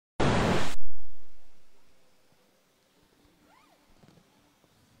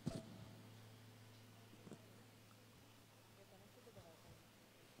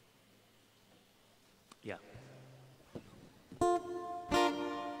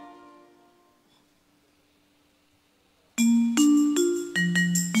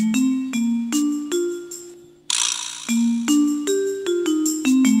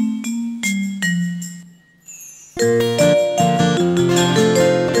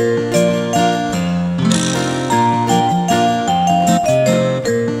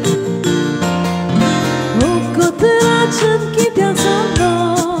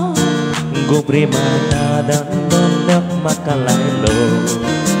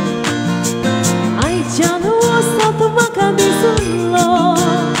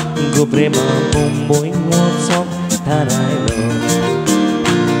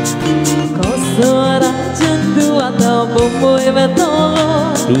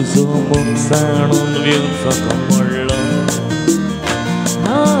Sumuksanun Vyusakamurlo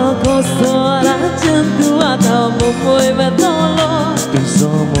Nakosora Chantu Atau Mumoi Betolo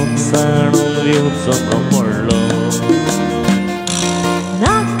Sumuksanun Vyusakamurlo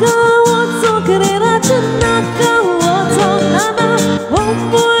Naka Watso Kerera Naka Watso Nana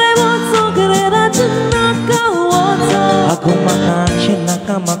Mumoi Watso Kerera Naka Watso Aku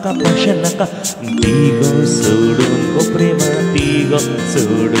maka maka pasyanaka Tigo sudun ko prema tigo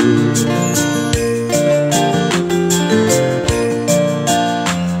sudun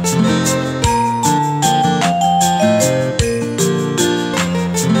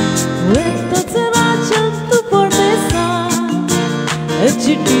Veta tsera chantu pordesa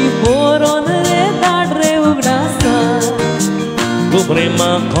Chiti poron re dadre ugdasa Ko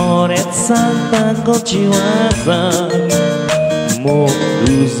prema koret santa ko chiwasa Mo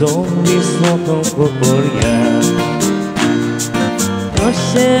uzon visnoto koporia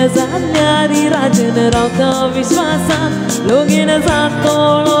Toshe zanyari rajan rauta vishwasa Login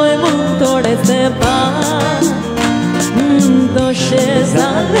zatolo e muntode sepa Toshe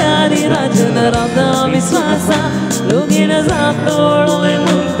zanyari rajan rauta vishwasa Login zatolo e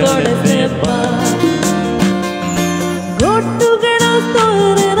muntode sepa Gottu gana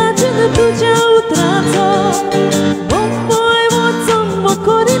tore rajan tuja utrato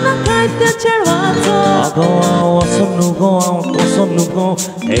Korina kaitya chadvato Ako awa sonugo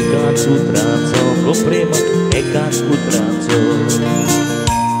Eka sutraco Ko prema eka sutraco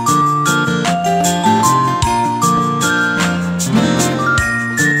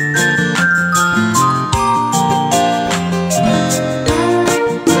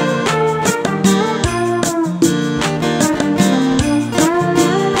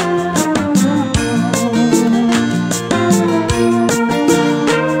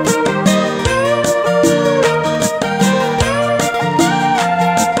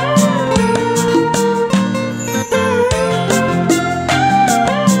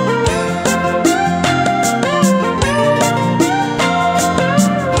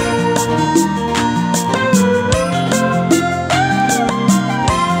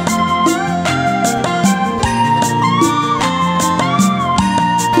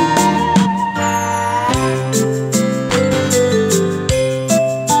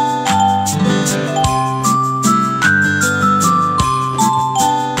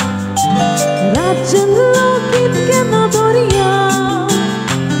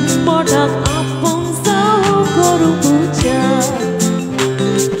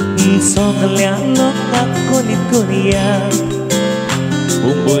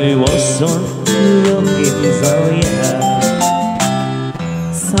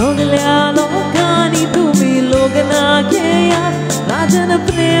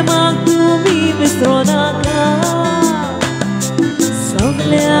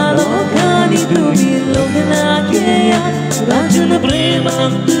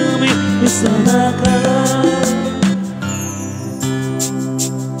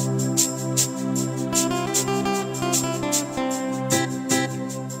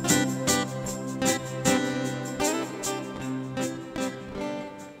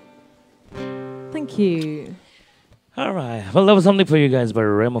Thank you. All right. Well, that was something for you guys by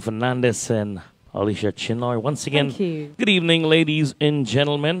Remo Fernandez and Alicia Chinoy. Once again, Thank you. Good evening, ladies and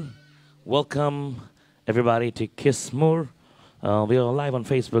gentlemen. Welcome, everybody, to Kismoor. We are live on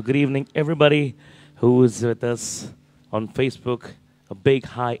Facebook. Good evening, everybody who is with us on Facebook. A big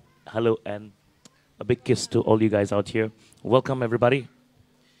hi, hello, and a big kiss to all you guys out here. Welcome, everybody.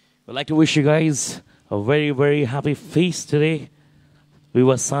 We'd like to wish you guys a very, very happy feast today. We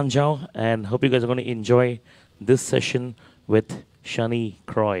were XaniCroy, and hope you guys are going to enjoy this session with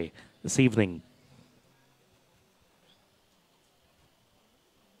XaniCroy this evening.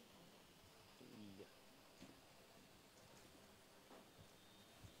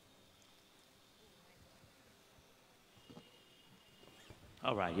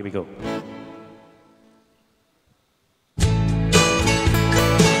 All right, here we go.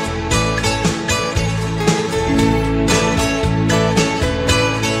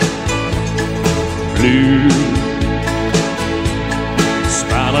 Blue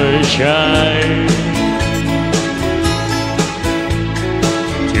Spanish eyes,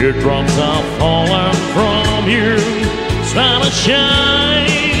 teardrops are falling from you, Spanish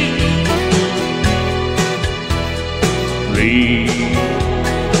eyes.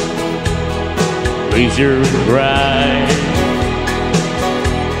 Please your cry.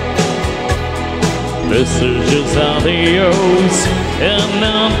 This is just adios and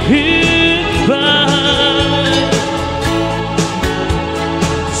not goodbye.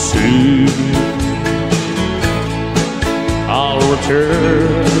 Soon I'll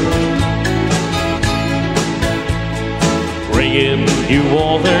return bringing you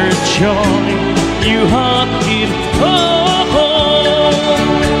all their joy. You heart it home.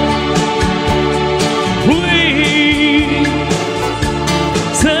 Please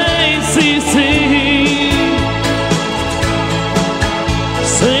say,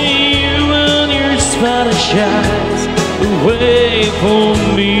 say you and your Spanish eyes away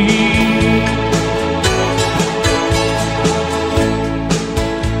from me.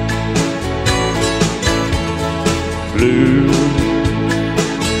 Blue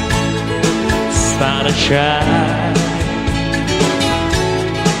Spanish eyes,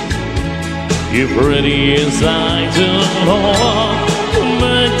 you're pretty as I don't know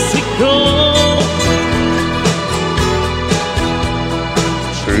Mexico.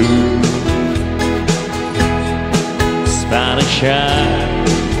 True Spanish eyes,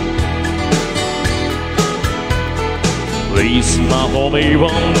 please my homie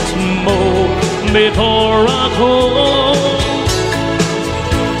want more before I go.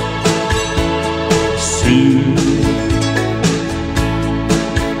 Soon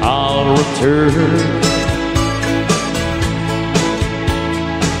I'll return,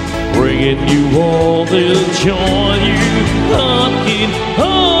 bringing you all the joy you can't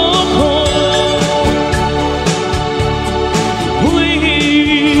home.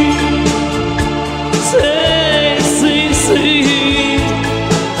 Please say,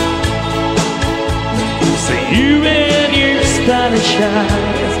 say you and your Spanish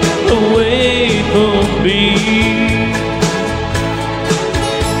eyes away from me.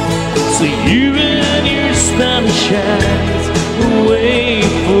 See you and your Spanish eyes away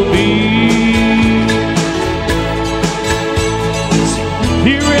from me. See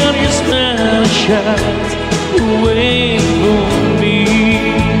you and your Spanish eyes away from me.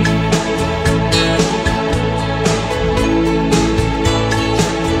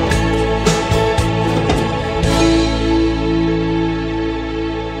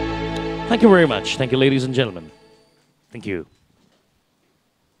 Thank you very much. Thank you, ladies and gentlemen. Thank you.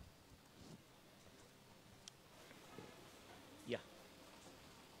 Yeah.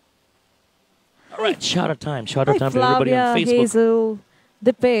 All right, shout out time. Shout out time to everybody on Facebook. Hazel,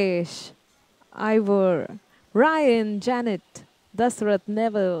 Dipesh, Ivor, Ryan, Janet, Dasrath,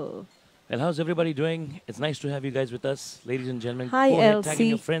 Neville. Well, how's everybody doing? It's nice to have you guys with us, ladies and gentlemen. Hi, Go ahead, LC. tag in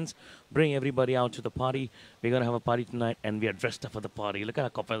your friends. Bring everybody out to the party. We're going to have a party tonight, and we are dressed up for the party. Look at our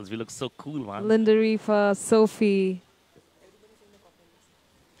couples. We look so cool, man. Linda Rifa, Sophie.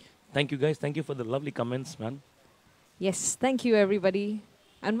 Thank you, guys. Thank you for the lovely comments, man. Yes, thank you, everybody.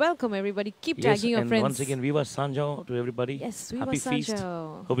 And welcome, everybody. Keep tagging your and friends. once again, Viva Sanjo to everybody. Yes, Viva Happy feast.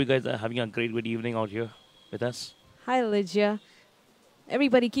 Sanjo. Hope you guys are having a great evening out here with us. Hi, Lydia.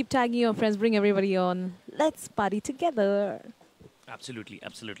 Everybody, keep tagging your friends. Bring everybody on. Let's party together. Absolutely,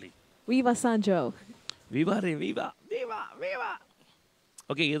 absolutely. Viva Sanjo. Viva re viva, viva, viva.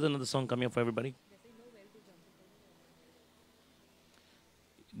 Okay, here's another song coming up for everybody.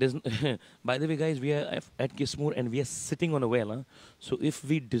 There's by the way, guys, we are at Kismoor and we are sitting on a well. Huh? So if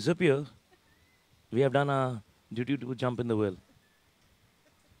we disappear, we have done our duty to jump in the well.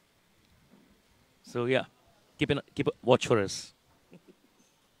 So yeah, keep a watch for us.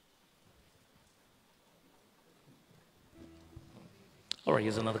 All right,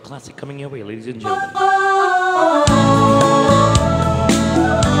 here's another classic coming your way, ladies and gentlemen.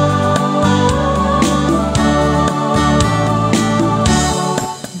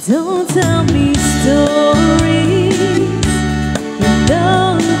 Don't tell me stories. You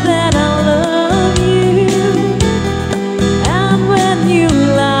know that I love you. And when you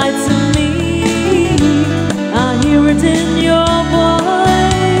lie to me, I hear it in your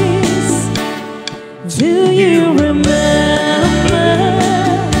voice. Do you remember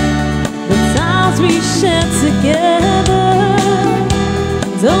the times we shared together?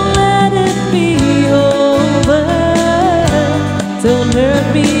 Don't let it be over. Don't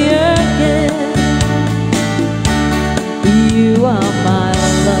hurt me again. You are my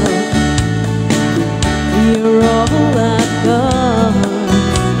love. You're all I've got.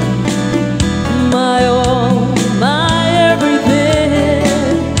 My all, my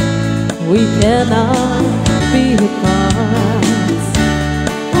everything. We cannot be apart.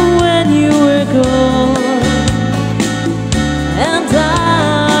 When you were gone and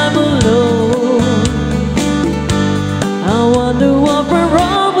I'm alone, I wonder what went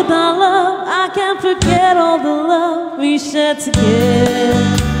wrong with our love. I can't forget all the love we shared together.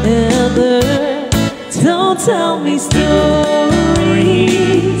 Don't tell me stories.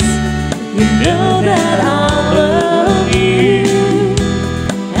 You know that I love you.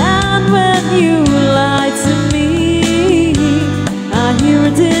 And when you lie to me, I hear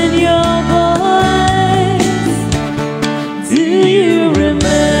it in your voice. Do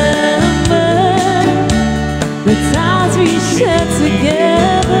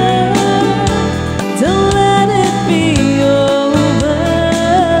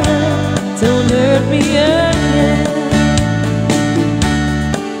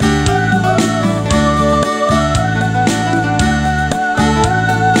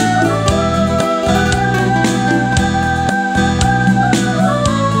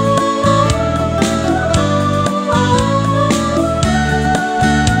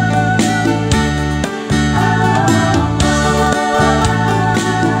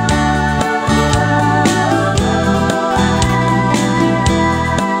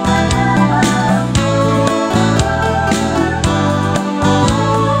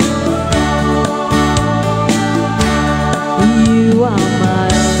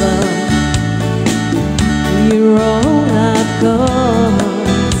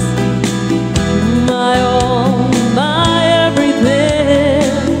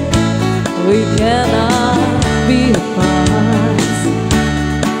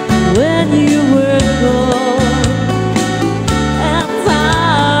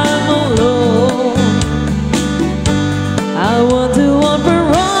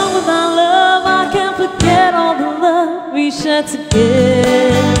get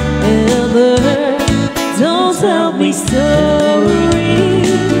together. Don't tell me stories.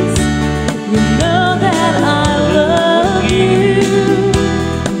 You know that I love you.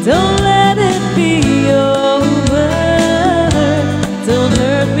 Don't let it be over. Don't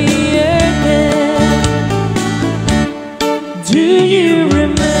hurt me again. Do you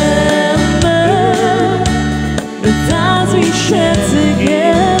remember the times we shared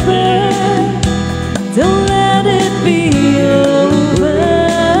together? Don't let it be over.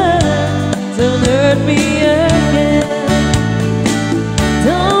 Don't hurt me again.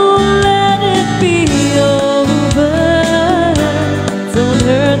 Don't let it be over. Don't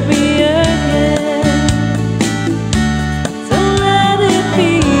hurt me again. Don't let it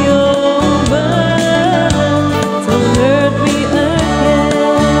be over. Don't hurt me again.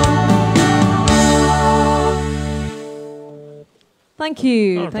 Thank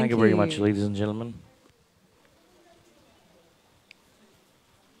you. Oh, thank you very much, ladies and gentlemen.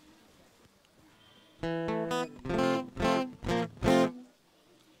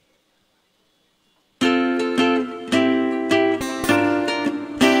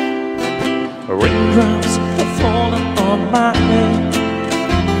 Raindrops are falling on my head,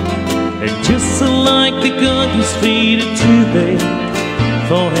 and just like the gun he's faded too big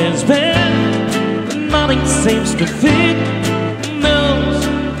for his bed, nothing seems to fit. Those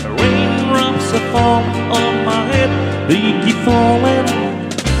raindrops are falling on my head, they keep falling.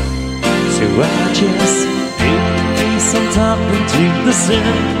 So I just gave me some time into the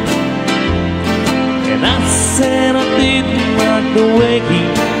sun, and I said I didn't like the way he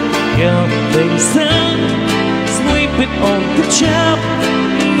your face down, sleeping on the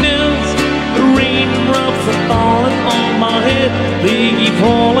chapels. The raindrops are falling on my head, they keep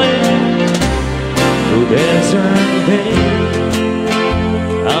falling. So there's a day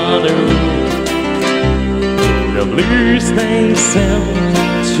I know the blues they sound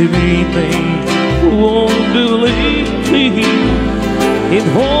to me, they won't believe me. It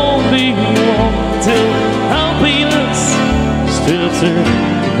won't be long till happiness still to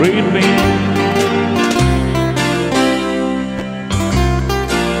breathe me.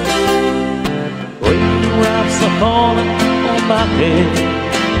 Raindrops are falling on my head,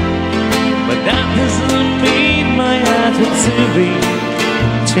 but that doesn't mean my eyes will soon be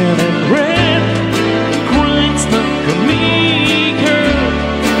turning red. Crying's not for me, girl.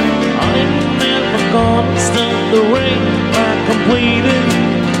 I'm never gonna stop the rain by completing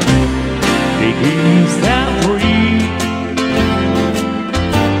because that breathe.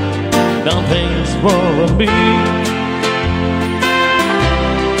 Nothing's for me.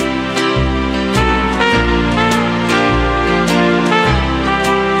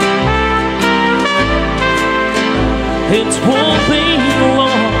 It's won't be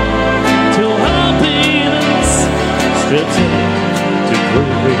long till happiness steps in to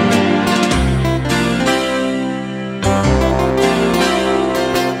breathe.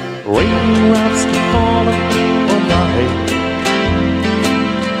 Raindrops keep falling on my head,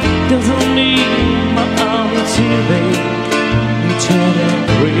 doesn't mean my arms too late. You turn and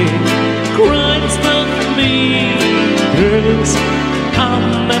breathe. Crying's not for me, girls. I'm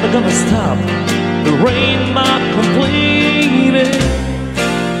never gonna stop the rain not completed.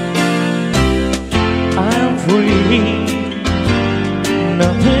 I'm free.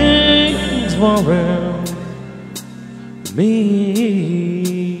 Nothing's worrying me.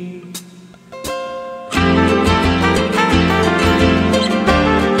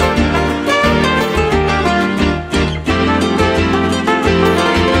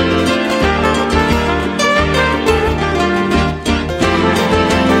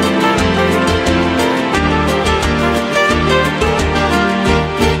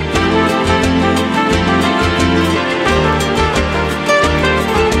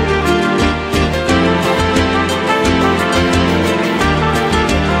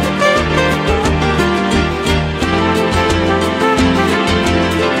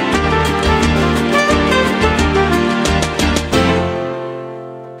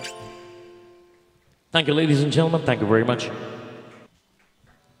 Thank you, ladies and gentlemen. Thank you very much.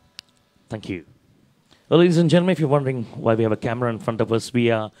 Thank you. Well, ladies and gentlemen, if you're wondering why we have a camera in front of us,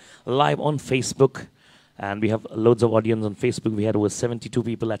 we are live on Facebook, and we have loads of audience on Facebook. We had over 72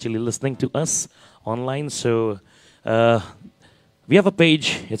 people actually listening to us online. So we have a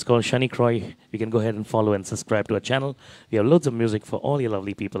page. It's called XaniCroy. You can go ahead and follow and subscribe to our channel. We have loads of music for all you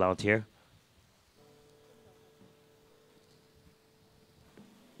lovely people out here.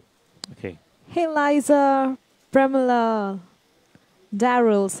 Okay. Hey, Liza, Pramila,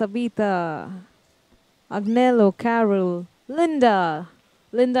 Daryl, Sabita, Agnello, Carol, Linda,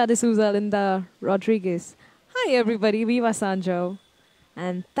 Linda D'Souza, Linda Rodriguez. Hi, Hi, everybody. Viva Sanjo.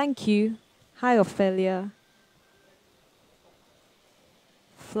 And thank you. Hi, Ophelia.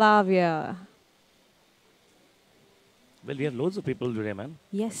 Flavia. Well, we have loads of people today, man.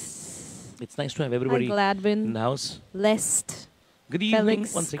 Yes. It's nice to have Hi, everybody in Gladwin. the house. Lest. Good evening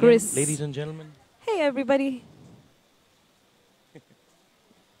Felix, once again, Chris. ladies and gentlemen. Hey, everybody.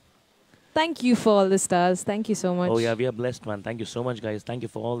 Thank you for all the stars. Thank you so much. Oh yeah, we are blessed, man. Thank you so much, guys. Thank you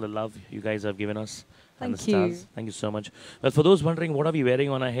for all the love you guys have given us. And the Thank you. stars. Thank you so much. Well, for those wondering what are we wearing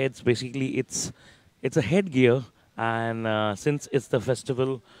on our heads, basically it's a headgear, and since it's the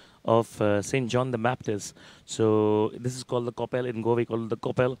festival of Saint John the Baptist, so this is called the kopel. In Goa we call it the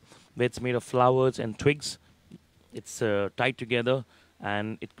kopel, where it's made of flowers and twigs. It's tied together,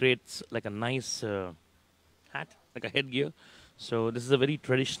 and it creates like a nice hat, like a headgear. So this is a very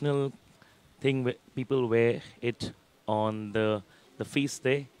traditional thing where people wear it on the feast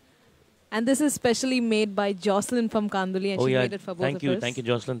day. And this is specially made by Jocelyn from Kanduli, and Oh she yeah, made it for both of us. thank you,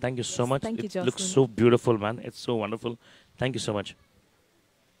 Jocelyn. Thank you so Yes, much. thank you, It looks Jocelyn. so beautiful, man. It's so wonderful. Thank you so much.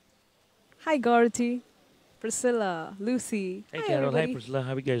 Hi, Gorty. Priscilla. Lucy. Hey Hi, Carol, everybody. hi Priscilla,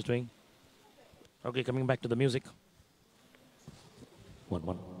 how are you guys doing? Okay, coming back to the music.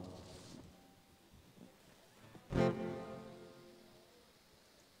 One.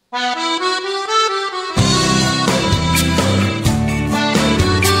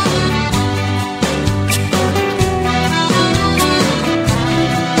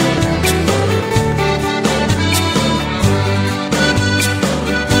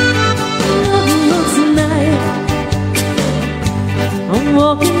 Tonight, I'm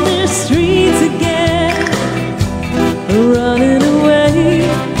walking the streets again, running away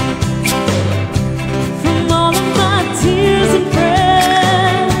from all of my tears and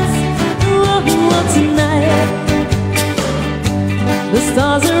friends. Oh, tonight, the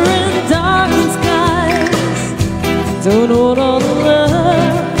stars are in darkened skies. Don't hold all the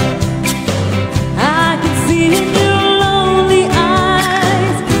love I can see in your lonely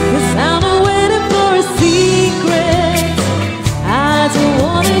eyes. 'Cause I'm waiting for a secret I don't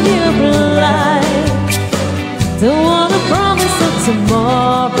wanna hear a lie. Don't wanna promise of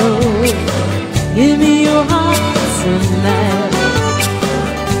tomorrow. Give me your heart tonight.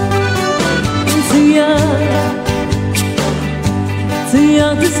 I'm too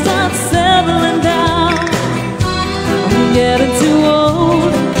young to start settling down. I'm getting too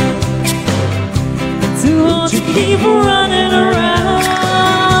old to keep running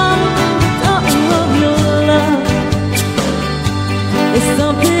around. Oh, your love is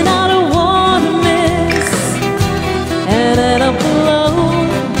something I don't want to miss. And then I'm alone,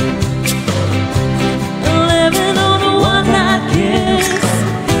 living on a one-night kiss.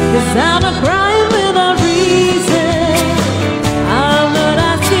 'Cause I'm not crying without reason. I'm not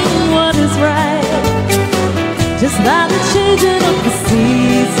asking what is right, just like the changing of the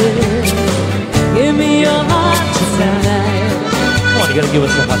seasons. Give me your heart tonight. Come on, you gotta give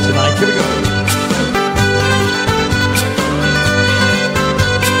us a heart tonight. Here we go.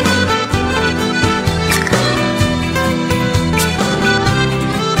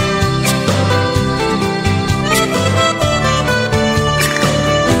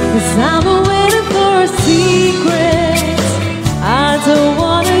 Cause I'm waiting for a secret I don't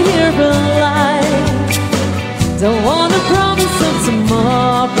wanna hear a lie. Don't wanna promise of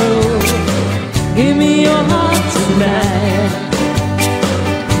tomorrow. Give me your heart tonight.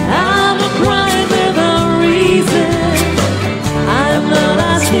 I'm not crying without reason. I'm not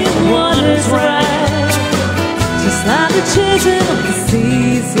asking what is right, just like the changing of the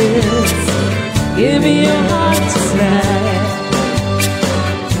seasons. Give me your heart tonight.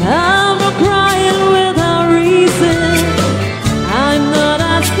 I'm not crying without reason. I'm not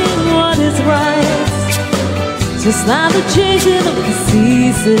asking what is right, just like the changing of the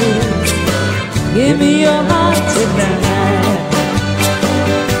seasons. Give me your heart tonight.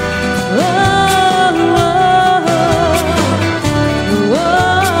 Oh, oh, oh,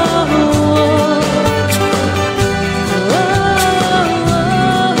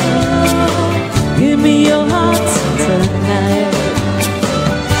 oh. Give me your heart tonight.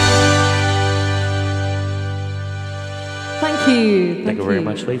 Thank you. Thank you very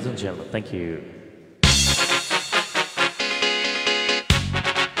much, ladies and gentlemen. Thank you.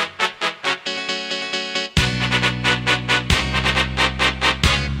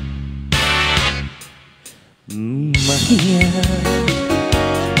 Maria,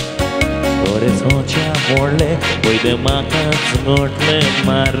 por eso chamorle, voy de Macasnorle,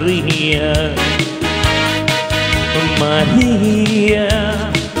 Maria,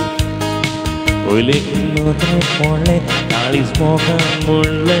 Maria. Hoy le no te ponle, Alice Moca,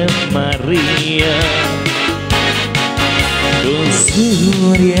 Morle, Maria.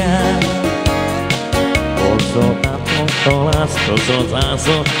 Surya Osotamu tolas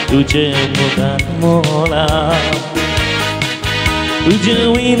Osotaso Tuje bukan mola Tuje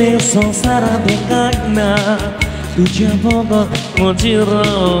wine sonsara bekagna Tuje bogo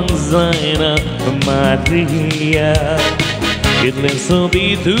Mojirong zaina Maria Kitlen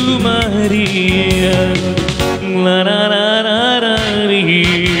sobi tu Maria La la la la la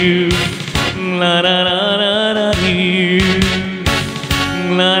la la la la la la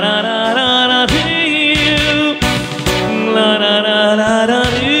la la la la la la la la la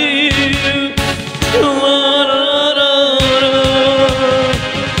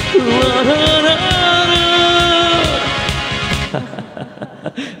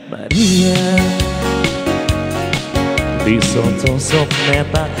Maria di sotto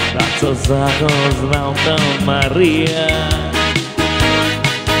sopneta razzo zago Maria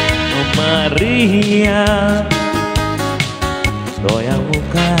Maria Doja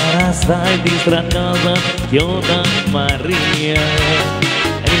muka stai di strada Chiota Maria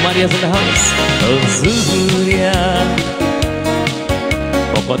Any Marias in the house Oh Surya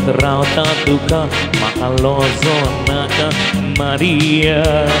Pokot rauta duka Makalozo naka Maria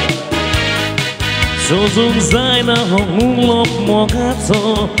Sozum zaina Hongulok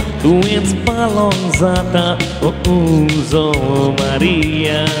mokato Tuins palong zata Oh uzo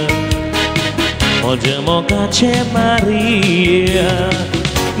Maria Oggi moca c'è Maria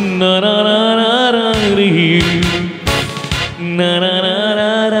na na na na na na na na na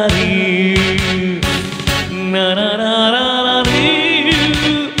na na na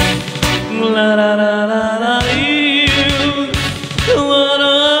la la la la la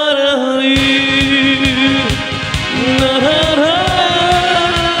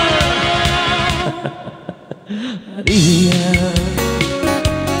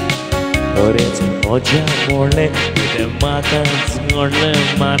Oggi amore, te makan ngorle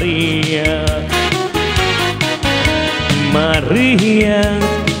Maria Maria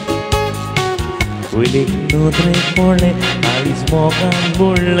Wilik nutre mole, alis mokan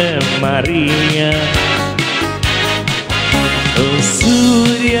mole Maria Oh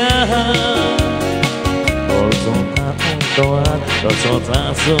Surya Ozo kapung toa, ozo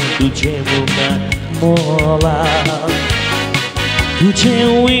taso tuje bukan mola Tuđe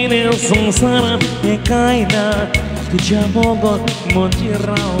wine sansara je kajna Tuđa mogot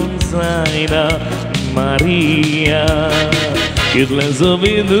montirao zajna Maria Kidle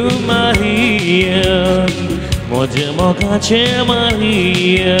zovidu Maria Mođe mokaće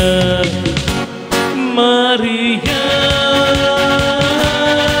Maria Maria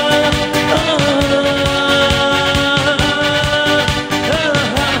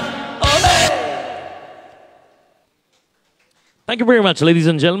Thank you very much, ladies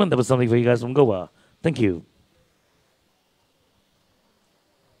and gentlemen. That was something for you guys from Goa. Thank you.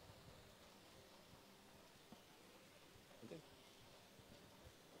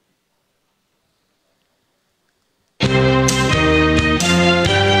 All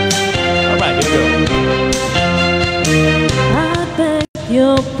right, here we go. I beg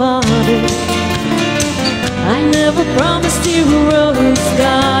your pardon. I never promised you a rose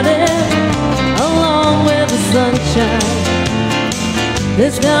garden along with the sunshine.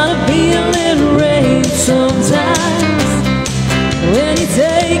 There's gotta be a little rain sometimes. When you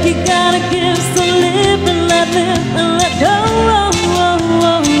take, you gotta give. So live and let live and let go. Oh, oh,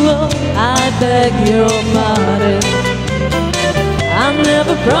 oh, oh. I beg your pardon. I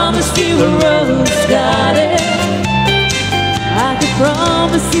never promised you a rose garden. I could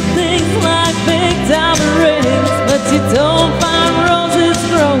promise you things like big diamond rings, but you don't find roses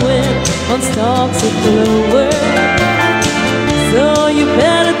growing on stalks of clover. So you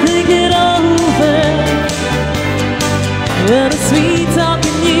better think it over. When a sweet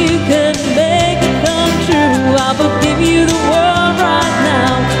talking you can make it come true, I will give you the world right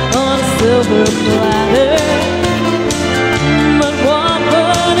now on a silver platter. But what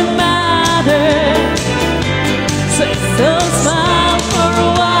would it matter? Say so, smile for a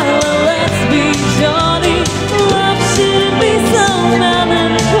while and let's be jolly. Love shouldn't be so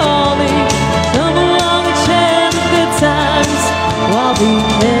melancholy. Come along and share the good times while we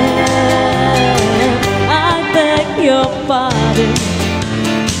can. I beg your pardon.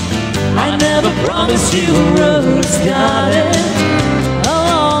 I never promised you a rose garden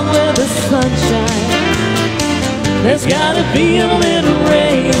along with the sunshine. There's gotta be a little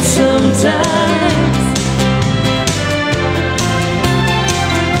rain sometimes.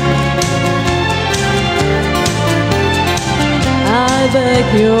 I beg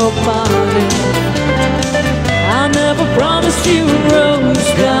your pardon. I never promised you a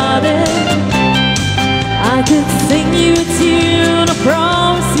rose garden. I could sing you a tune, I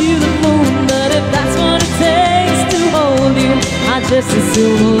promise you the moon, but if that's what it takes to hold you, I'd just as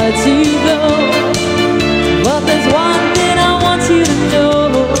soon let you go. But there's one thing I want you to know.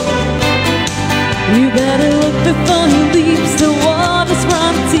 You better look before you leap, the waters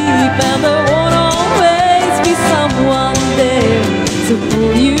run deep, and there won't always be someone there to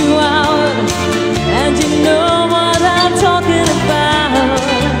pull you out. And you know what I'm talking about.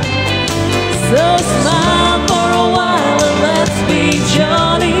 So smile for a while and let's be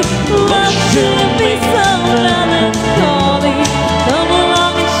jolly. Love shouldn't be so melancholy. Come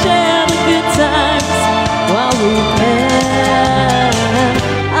along and share the good times while we can.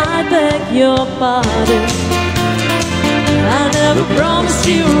 I beg your pardon, I never promised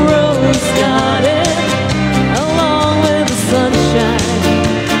you a rose garden along with the sunshine.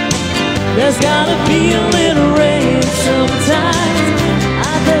 There's gotta be a little rain sometimes.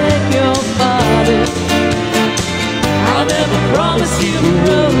 I beg your pardon, I never promised you a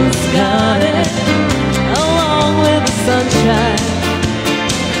rose garden along with the sunshine.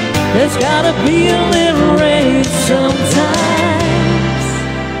 There's gotta be a little rain sometimes.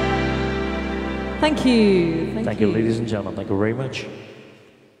 Thank you. Thank you, ladies and gentlemen. Thank you very much.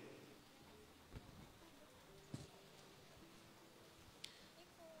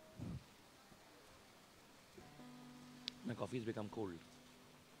 My coffee has become cold.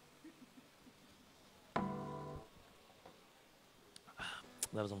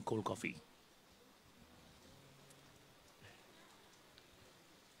 That was some cold coffee.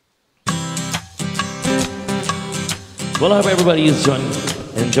 Well, I hope everybody is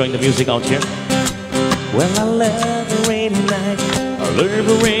enjoying the music out here. Well, I love a rainy night. I love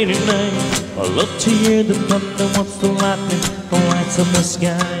a rainy night. I love to hear the thunder, what's the lightning, the lights of the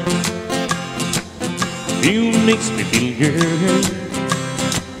sky. You makes me feel good.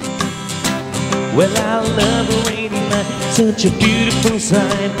 Well, I love a rainy night, such a beautiful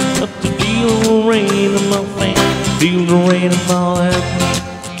sight. Love to feel the rain on my face, feel the rain on my lap.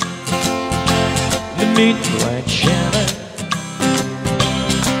 The midnight shadow.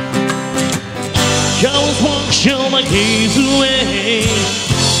 Showers won't show my days away.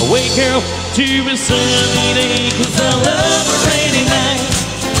 I wake up to a sunny day, 'cause I love a rainy night.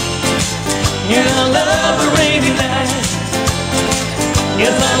 Yeah, I love a rainy night.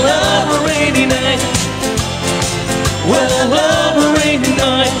 Yes, I love a rainy night. Well, I love a rainy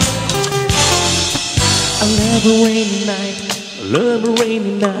night. I love a rainy night. I love a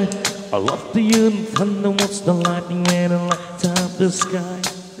rainy night. I love the thunder, what's the lightning when it lights up the sky.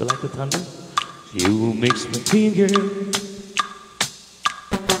 You like the thunder? You makes me feel good.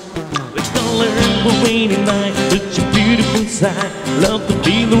 The color of a rainy night, such a beautiful sight. Love to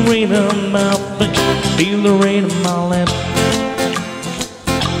feel the rain on my face, feel the rain on my lap.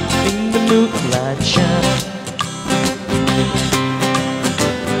 In the moonlight shine.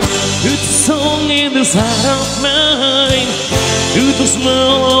 It's a song in the side of mine. To the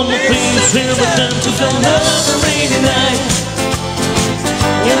smell of my face every time. 'Cause I love a rainy night.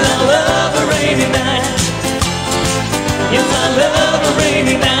 Yes, I love a rainy night. Yes, I love a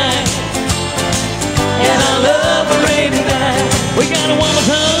rainy night. Yeah, I love a rainy night. We got it one more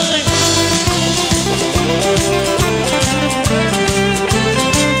time.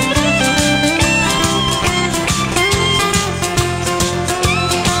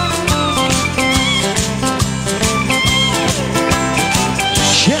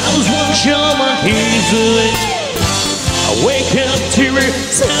 Showers won't show my haze away. I wake up to a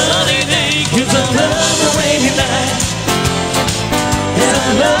sunny day, 'cause I love a rainy night. Yeah,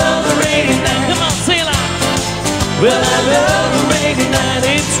 I love a rainy night. Come on, say it loud. Well, I love a rainy night.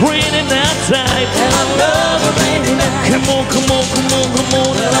 It's raining outside, and I love a rainy night. Come on, come on, come on, come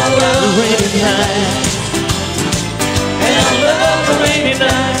on. And I love a rainy night. And I love a rainy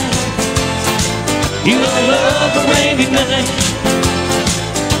night. You know I love a rainy night.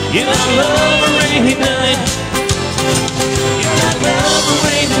 You know I love a rainy night. I love a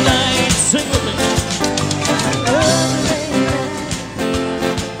rainy night. Sing with me. I love a rainy night.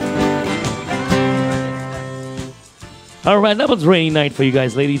 All right, that was Rainy Night for you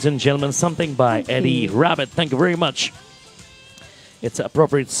guys, ladies and gentlemen. Something by Eddie Rabbit. Thank you very much. It's an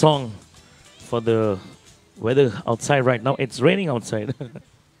appropriate song for the weather outside right now. It's raining outside.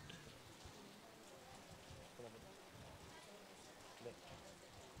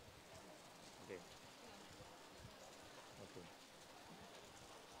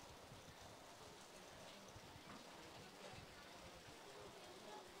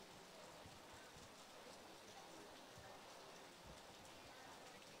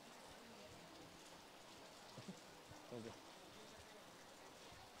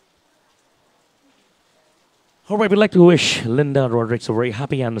 All right, we'd like to wish Linda Rodriguez a very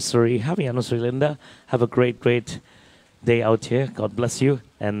happy anniversary. Happy anniversary, Linda. Have a great, great day out here. God bless you.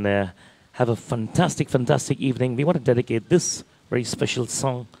 And have a fantastic, fantastic evening. We want to dedicate this very special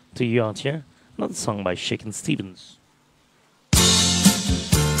song to you out here. Another song by Shakin' Stevens.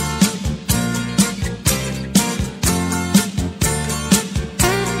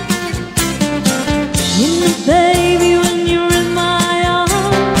 Baby, when you're in my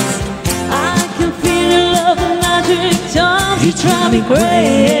arms, I can feel your love and magic charms. You drive me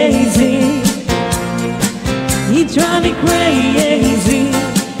crazy. You drive me crazy.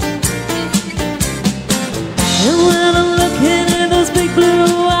 And when I'm looking in those big blue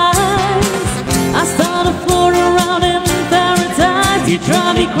eyes, I start to float around in paradise. You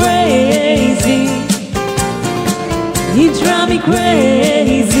drive me crazy. You drive me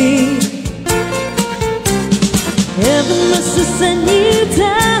crazy. Heaven must have sent you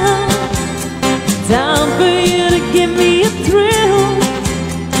down, down for you to give me a thrill.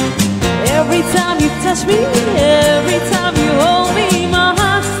 Every time you touch me, every time you hold me, my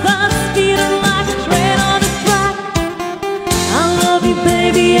heart starts beating like a train on a track. I love you,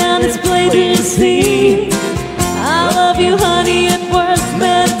 baby, and it's plain to see. I love you, honey, and we're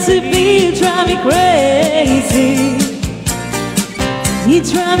meant to be. You drive me crazy. You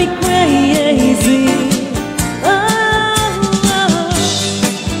drive me crazy.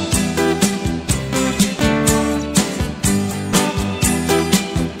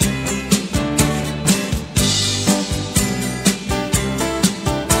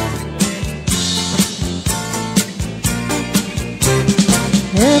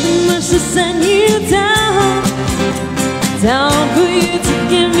 Heaven must have sent you down, down for you to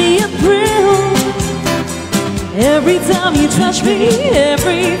give me a thrill. Every time you touch me,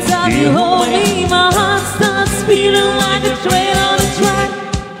 every time you hold me, my heart starts beating like a train on a track.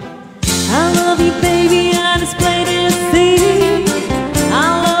 I love you, baby, and it's plain to see.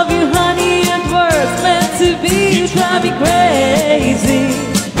 I love you, honey, and we're meant to be. You drive me crazy.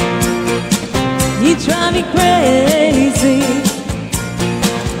 You drive me crazy.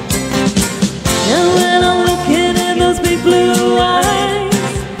 And when I'm looking in those big blue eyes,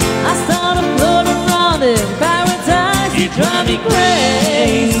 I start to float around in paradise. You drive me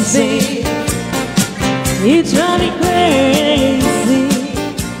crazy. You drive me crazy.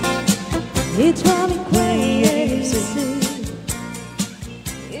 You drive me crazy.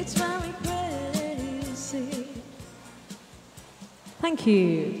 You drive me crazy. Thank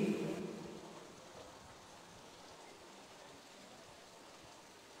you.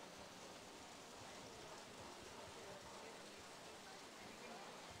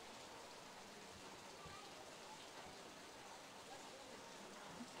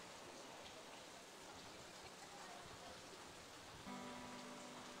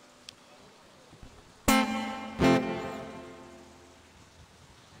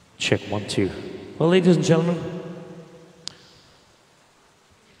 Check 1, 2. Well, ladies and gentlemen,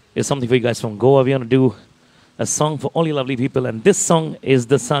 it's something for you guys from Goa. We want to do a song for all you lovely people, and this song is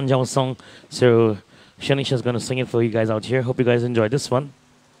the João song. So Shanisha's going to sing it for you guys out here. Hope you guys enjoy this one.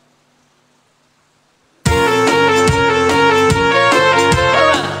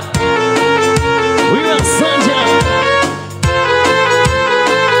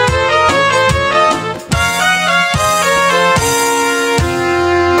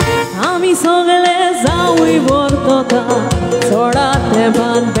 थोडा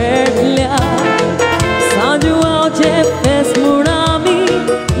Teman भेटल्या सांजुआवचे face मुडामी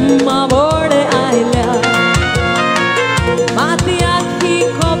मावोडे आयल्या माती आखी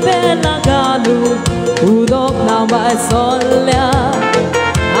खोपेला घालून उदक नावाय सोल्ल्या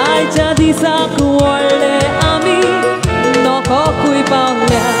आयच्या दिसाक वळले आमी नकोकूय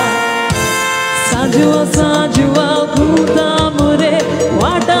पावल्या सांजुआव घुता मुरे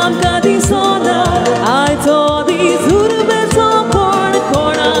वाटान कधी सोना आयचो दीस उर्बेचो कोण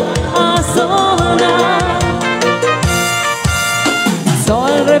कोणाक आसोना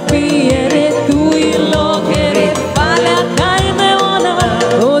सोल रे पिये रे तूय लोगे रे फाल्या काय मेवना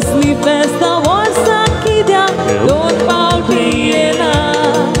कसली फेस्ता वर्सा कित्याक दोन पावटी येना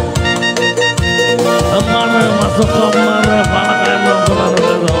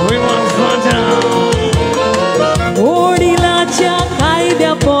वडिलाच्या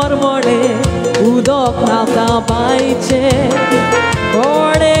कायद्या पोरमोडे उदक नाका बायचे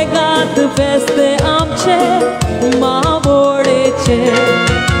कोडे गात फेस्ते आमचे मावोडेचे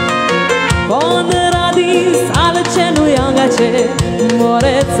 15 दीस आलचे नुयांगाचे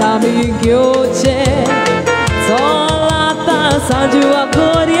मोरेच आमी घेवचे चल आतां सांजुआ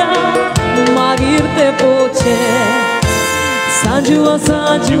कोरया मागीर ते पोचे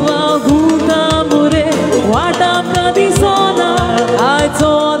Sanjua guta mure wata kadi sona I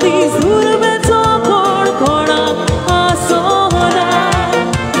saw these urbe so kona asona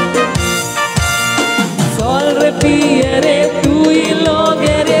sol re piere tui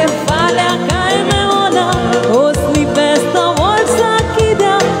logere fala kai me ona osni festa volsa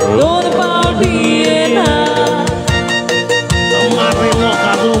kida don paudiena Mari mo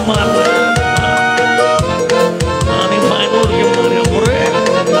kadu mari.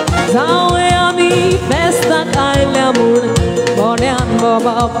 Zaue ami festa kaila mun Bonean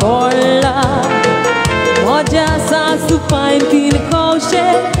baba polla Moja sa supain tin koshe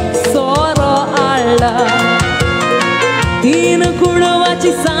soro alla Tin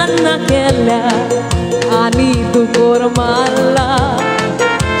kudawachi sanna kella Ani tu kormalla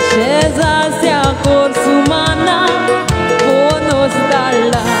Sheza sia kor sumana Bonos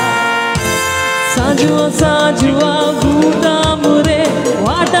dalla Sanjua guda mure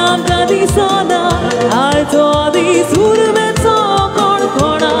Watam kadi sona I saw these urbe so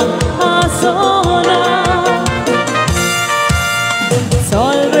kona asona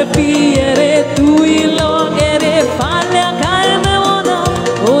Sol re piere tui logere falya kaime ona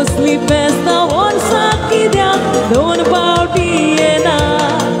Osli festa volsa kidya don pautiena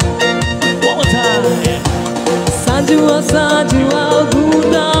One more time. Sanjua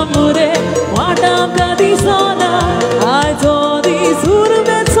guda mure Watam kadi sona I saw these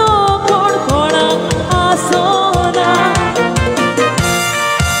urbe so kona asona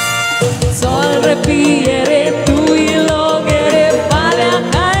Sol re piere tui logere falya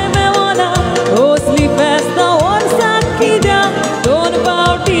kaime ona Osli festa volsa kidya don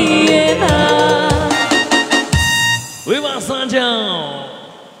pautiena Viva Sanjay.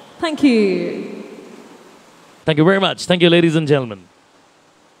 Thank you. Thank you very much. Thank you, ladies and gentlemen.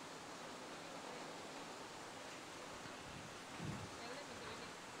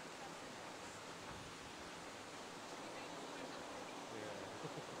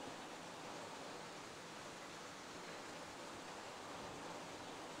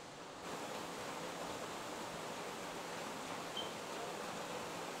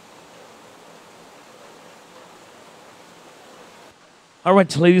 All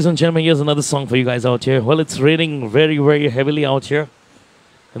right, ladies and gentlemen, here's another song for you guys out here. Well, it's raining very, very heavily out here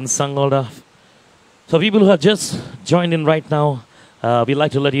in Sangolda. So people who have just joined in right now, we'd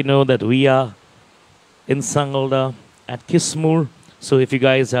like to let you know that we are in Sangolda at Kismoor. So if you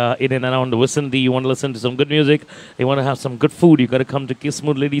guys are in and around the vicinity, you want to listen to some good music, you want to have some good food, you got to come to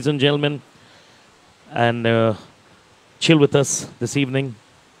Kismoor, ladies and gentlemen, and chill with us this evening.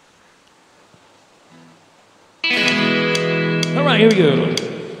 All right, here we go.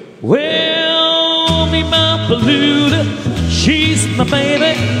 Well, be my Balula, she's my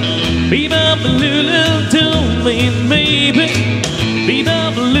baby. Be my Balula, to me, baby. Be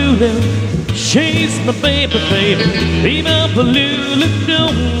my Balula, she's my baby, baby. Be my Balula,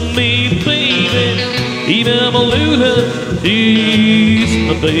 to me, baby. Be my Balula, she's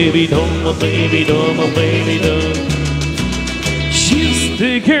my baby, don't my baby, don't my baby, don't. She's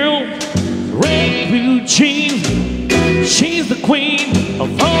the girl, red blue jeans. She's the queen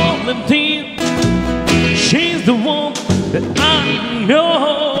of all the team. She's the one that I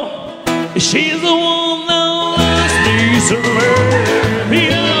know. She's the one that loves me so well. Be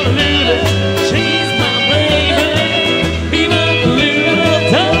my little, she's my baby. Be my little,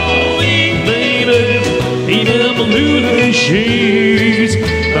 tell me, baby. Be my little, she's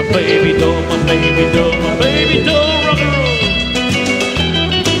my baby doll, my baby doll, my baby doll, rock and roll.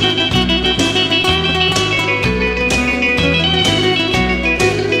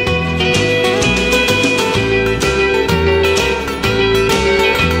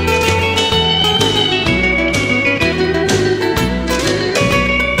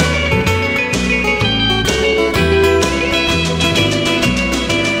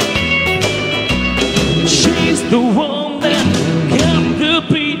 The one that got the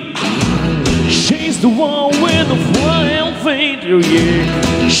beat. She's the one with the flying feet. Oh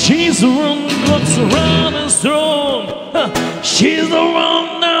yeah. She's the one that looks around and strong. She's the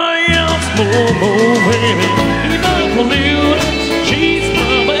one that yells more, baby. Be my Balula, she's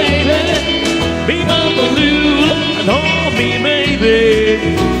my baby. Be my Balula, and hold me, baby.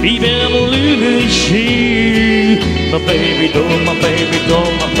 Be my Balula, she's my baby doll, my baby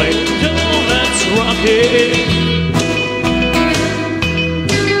doll, my baby doll. Let's rock it.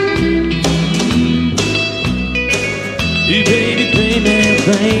 Baby, baby,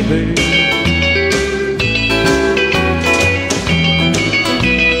 baby.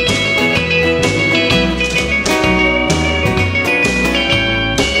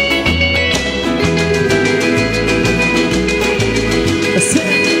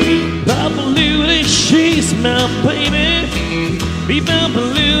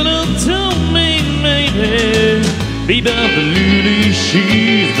 Be-da-ba-loo-doo,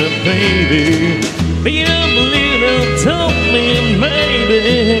 she's the baby. Be-da-ba-loo-doo, tell me,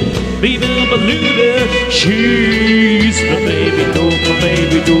 baby. Be-da-ba-loo-doo, she's the baby. Do my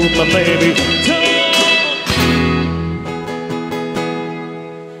baby, do my baby.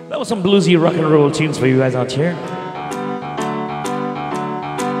 That was some bluesy rock and roll tunes for you guys out here.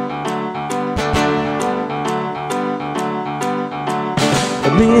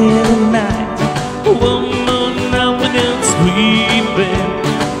 Midnight, one more night without sleeping,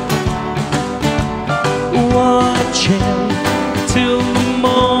 watching till the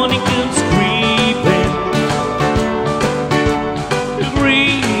morning comes creeping.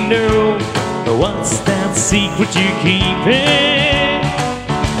 Green girl, what's that secret you keeping?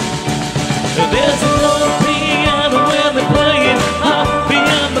 There's a long piano where they're playing up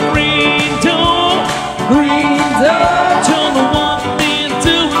beyond the green door. Green door. Turn the one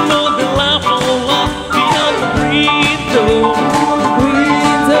into another life all up beyond the green door.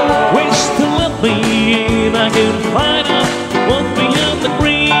 Green door. Wish to let me in, I can find out what's beyond the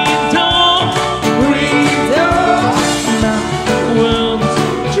green door. Green door. Now the world's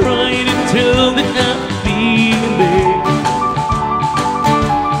trying to tell me I've been there.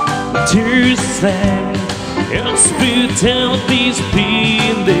 Too sad, I'll spit out these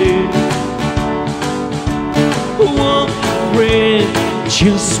pain there. Wondering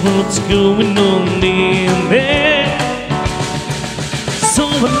just what's going on in there. So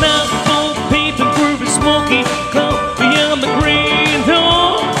when I fall paper groovy smoky, come beyond the green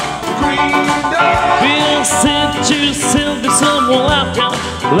door. Green door. We'll set yourself to someone out down,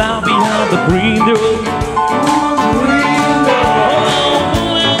 loud beyond the green door. Green door.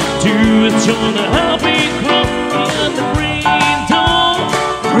 All I do is join the happy club beyond the green door.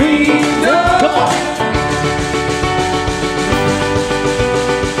 Green door. Come on.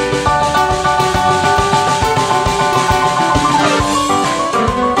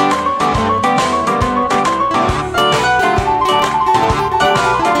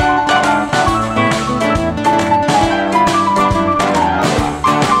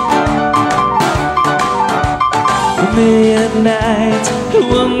 Midnight,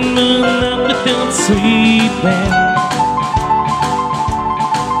 one night without sleeping,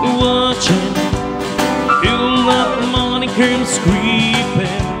 watching till that morning comes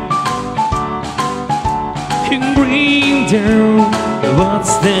creeping. And green down,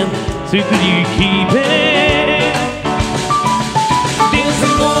 what's that secret you keeping? There's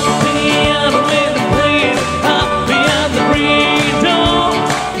a long piano where they play it up beyond the green door.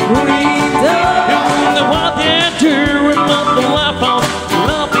 Green door. And the what they're doing on the lap of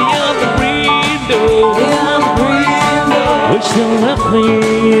love beyond the green door. Beyond the green door. Wish they left me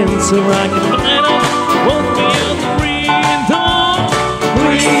in so I can find out what's beyond the green door.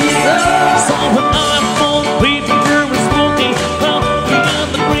 Green door. So when I'm on people girl is smoking up beyond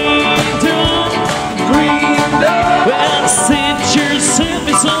the green door. Green door. Well, sit yourself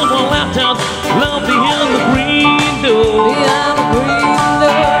in someone left out love beyond the green door. Beyond the green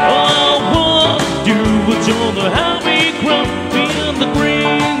door. Oh, what do what's on the happy crowd beyond the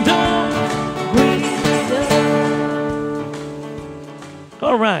green door. Green door.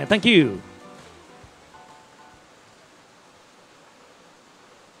 All right, thank you.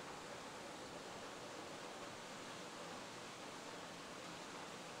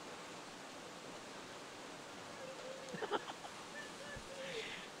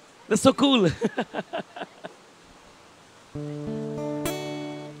 That's so cool.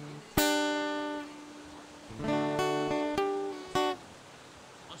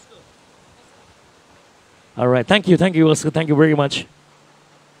 All right, thank you, Oscar. Thank you very much.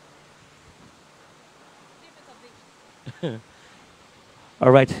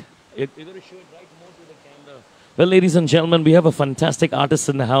 All right. You're going to show it right more to the camera. Well, ladies and gentlemen, we have a fantastic artist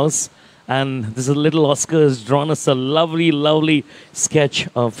in the house. And this is little Oscar has drawn us a lovely, lovely sketch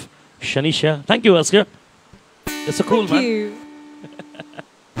of Shanisha. Thank you, Oscar. It's so cool, man. Thank you.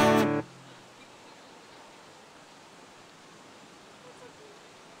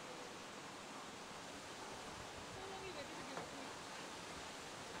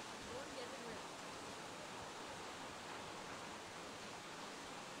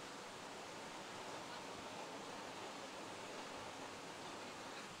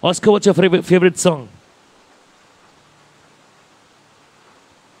 Oscar, what's your favorite song?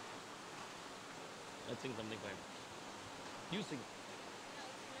 I think something like you sing.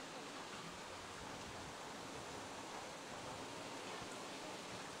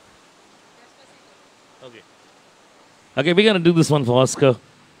 Okay. Okay, we're gonna do this one for Oscar.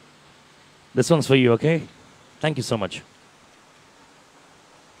 This one's for you, okay? Thank you so much.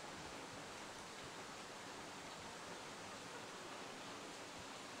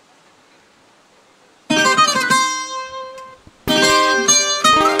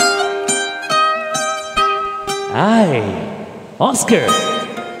 Oscar.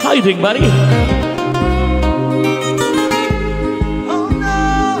 How you doing, buddy? Oh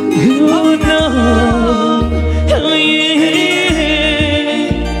no, oh yeah.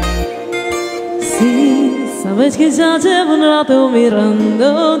 Sí, sabes que ya llevo un rato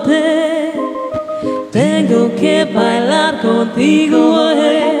mirándote. Tengo que bailar contigo,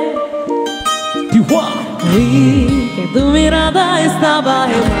 Vi que tu mirada estaba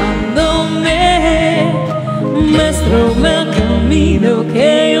llamándome. Muéstrame el camino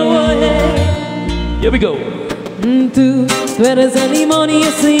que yo voy. Here we go. Tú eres el limón y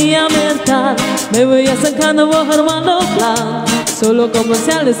yo soy la mental. Me voy acercando, voy armando plan. Solo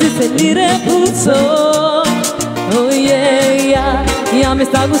comerciales y seguir el pulso. Oh yeah, ya me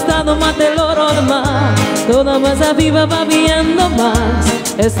está gustando más de lo normal. Toda masa viva va viendo más.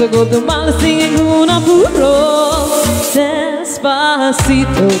 Esto con tu mal sin ningún apuro.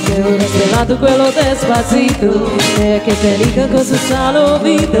 Despacito, quiero respirar tu cuello despacito. Deja que te diga cosas al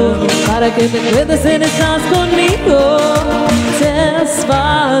oído, para que te quedes en estás conmigo.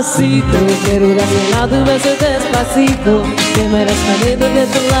 Despacito, quiero respirar tu beso despacito. Que me eres saliendo de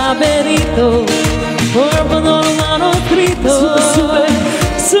tu laberinto. Por no manuscrito. Sube,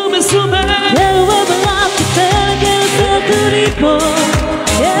 sube, sube. Quiero bailar tu pelo, quiero ser tu ritmo.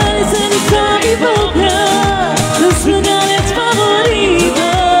 Quiero sentir mi boca. Tus lugares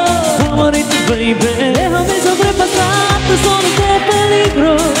favoritos. Favorito, baby. Déjame sobrepasar tus zonas de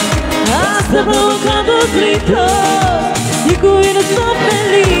peligro. Hasta provocar tus gritos. Y cuidas tu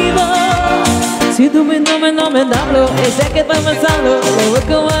peligro. Si tú no me darlo, ese que va a pensarlo. Lo voy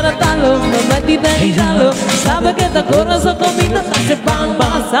a baratarlo, no me tiene ni darlo. Sabe que te corazón conmigo, hace pamba.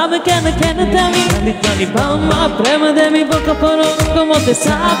 Sabe que no quiere de mí, pamba. Prema de mi boca, pero como te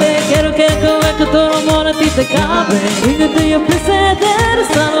sabe. Quiero que todo amor a ti te cabe. Y que tú yo preceder,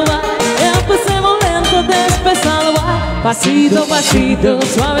 salva. Empecemos lento, después salva. Pasito, pasito,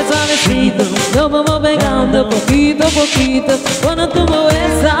 suave, suavecito. Nos vamos pegando poquito a poquito. Cuando tú me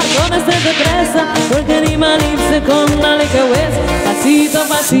besas, con este depresa. Porque ni malirse con la cabeza. Pasito,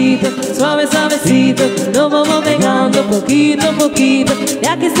 pasito, suave, suavecito. Nos vamos pegando poquito a poquito.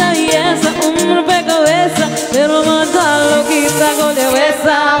 Ya que esa belleza, un rompecabezas. Pero matarlo quita con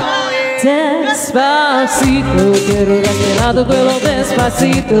cabeza. Despacito, quiero respirar tu cuello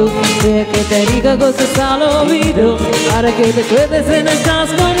despacito. Deja que te diga cosas al oído, para que te quedes en estás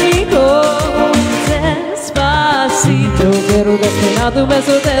conmigo. Despacito, quiero respirar tu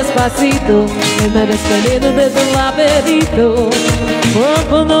beso despacito. Que me despedido de tu laberinto.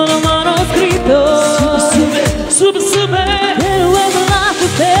 Por no lo manuscrito. Sube, sube, sube. Quiero bailar tu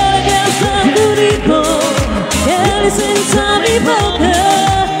pelo, quiero ser tu ritmo. Quiero sentir mi boca.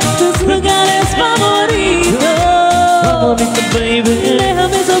 Tus lugares favoritos. Favorito, baby.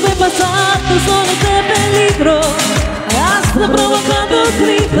 Déjame sobrepasar tus zonas de peligro. Hasta provocar tus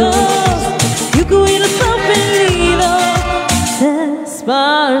gritos. Y cuidas tu peligro.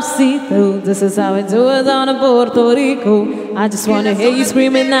 Despacito. This is how I do it down in Puerto Rico. I just wanna hear you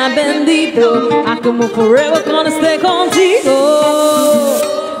screaming that bendito. I can move forever, gonna stay contigo.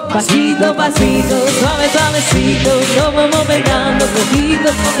 Pasito, pasito, suave, suavecito. Nos vamos pegando poquito.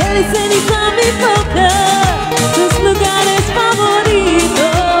 Eres ceniza mi boca. Tus lugares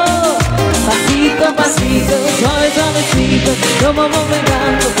favoritos. Pasito, pasito, suave, suavecito. Nos vamos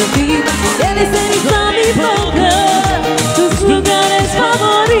pegando poquito. Eres ceniza mi boca. Tus lugares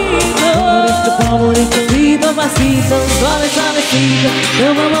favoritos. Pasito, pasito, suave, suavecito.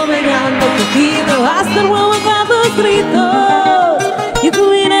 Nos vamos pegando poquito. Hasta luego con tus gritos. Y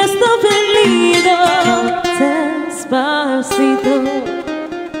tú eres tan feliz. Despacito.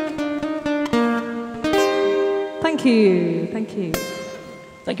 Thank you, thank you.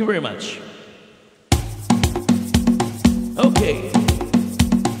 Thank you very much. Okay.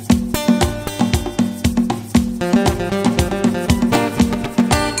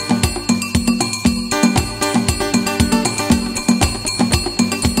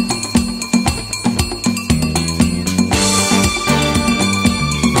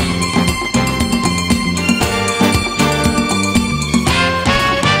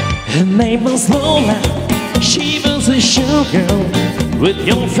 Her name was Lola, she was a showgirl, with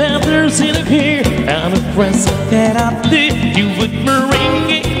young feathers in her hair and a dress that I did. You would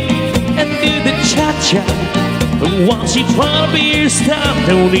merengue and do the cha-cha, but once she tried to be your star,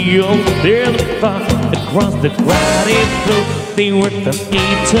 only over there the far across the crowded floor. They were from A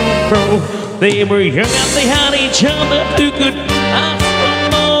to Pro, they were young and they had each other who could ask for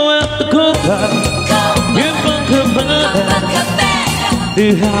more at the cover.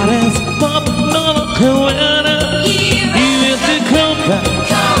 The hottest pop North Carolina. You is the cover.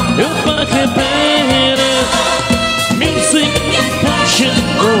 If I can better. music and passion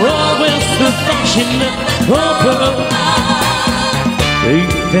were always the fashion of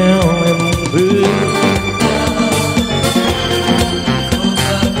deep down in the blue.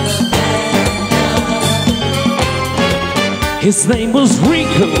 His name was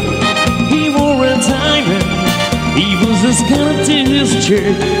Rico, he wore a diamond. He was as kind to his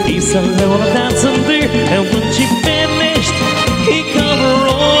church. He said, I wanna dance in there. And when she finished, he called her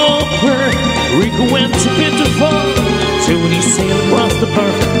over. Rico went a bit too far, so when he sailed across the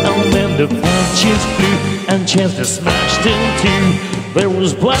bar, and then the punches flew, and Chester smashed in two. There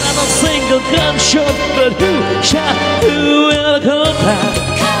was blood and a single gunshot, but who shot who in a combat?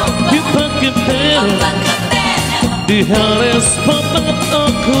 Who fucking better? The hardest pump up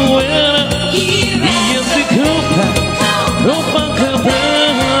Uncle Winner. He is the combat. No fucking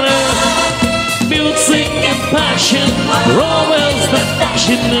better. Music and passion were always the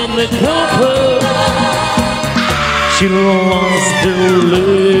fashion in the combat. She lost her love.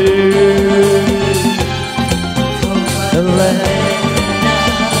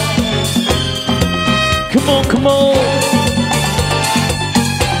 Come on, come on.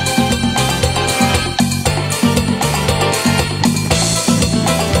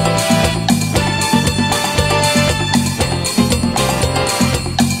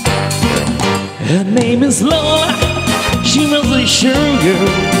 Her name is Lola, she was a sure girl,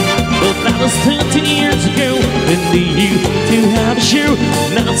 but that was 13 years ago. When they used to have a show,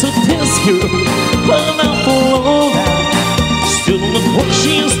 not so disco, but not for Lola. Still on the clothes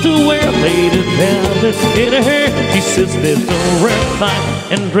she used to wear, later down in her hair. She says there's no red fire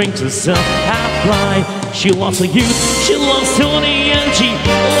and drinks herself half dry. She lost her youth, she lost Tony, and she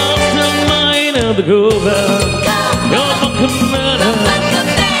lost her mind of the cover. You're fucking better.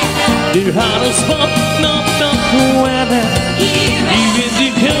 The hardest spot, no weather. Even the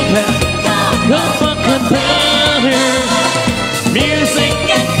combat, come fucking better. Music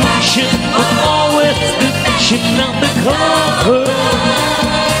and passion are always the fashion of the cover.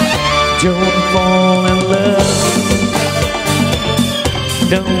 Don't fall in love.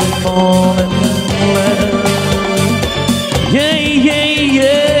 Don't fall in love. Yeah, yeah,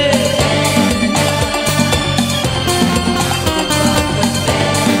 yeah.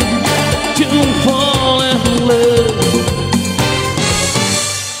 Don't fall in love.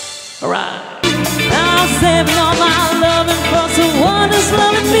 Alright. I'm saving all my loving for someone who's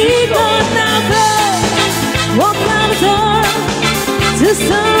loving me. But now go, walk out the door, just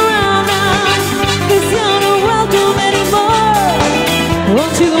turn around now, 'cause you're not welcome anymore.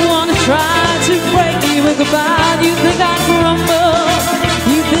 Won't you the one to try to break me with goodbye? You think I'd crumble?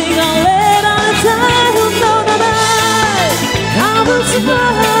 You think I'll let on a time? No, no, no, I will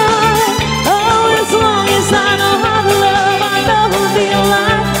survive. Oh, as long as I know how to love, I know I'll be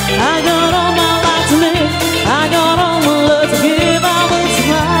alive. I got all my life to live, I got all my love to give. I will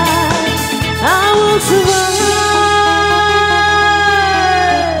survive, I will survive.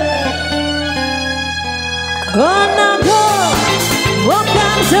 Oh, now go, walk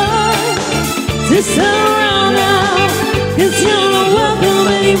out the door, just turn around now, 'cause you're not welcome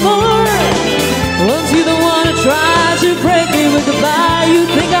anymore. Once you're the one who tries to break me with goodbye, you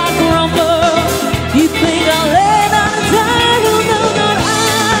think I'll crumble, you think I'll lay down and die. No, no, no,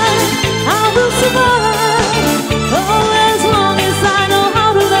 I will survive. Oh, as long as I know how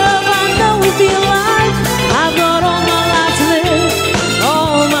to love, I know we'll be alive. I've got all my life to live,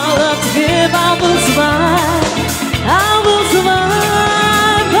 all my love to give. I will survive, I will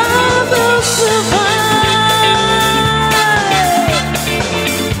survive, I will survive.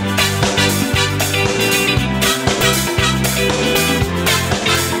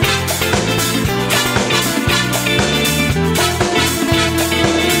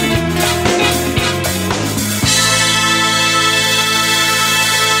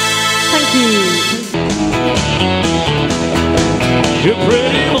 Thank you. You're a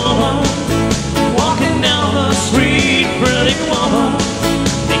pretty woman, walking down the street, pretty woman.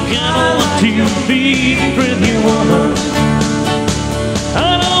 Think I don't want to be pretty woman. I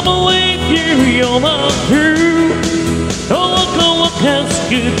don't believe you're not true. Don't look as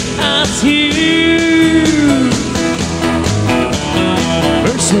good as you.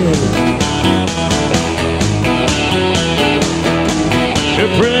 Mercy. You're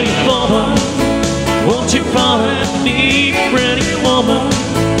a pretty woman, won't you follow me, pretty woman?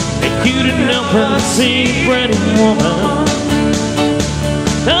 Make you to never see, pretty woman.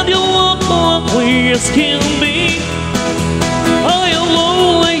 And you look lovely as can be. Oh, you're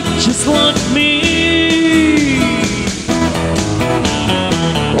lonely just like me.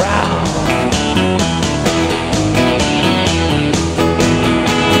 Wow.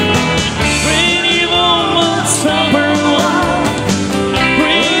 Pretty woman, stop her.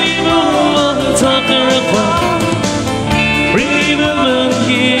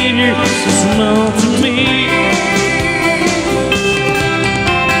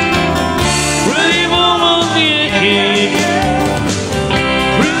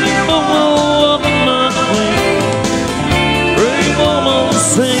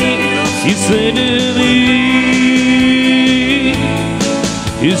 You say to me,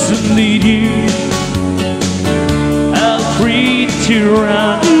 it's indeed you. I'll treat you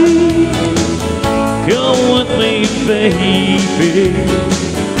right. Come with me, baby.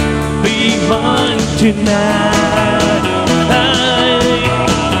 Be mine tonight.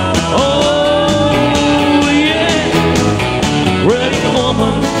 Oh yeah, pretty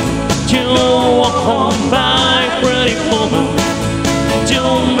woman, don't walk on by, pretty woman.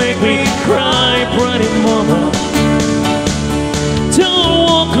 Don't make me cry, pretty woman. Don't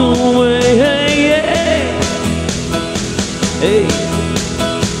walk away. Hey,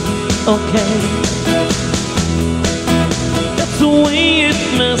 okay. That's the way it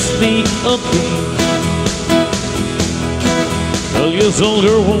must be, okay. Well, your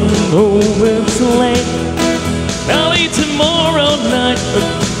soldier won't go it's late. I'll eat tomorrow night, but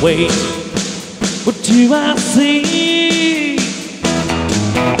wait, what do I see?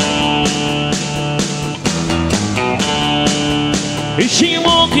 Is she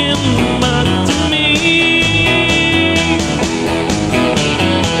walking back to me?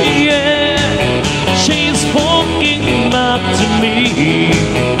 Yeah, she's walking back to me.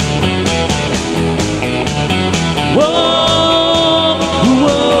 Whoa,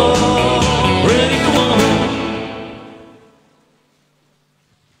 whoa, pretty woman.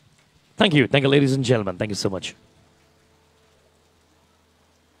 Thank you, ladies and gentlemen. Thank you so much.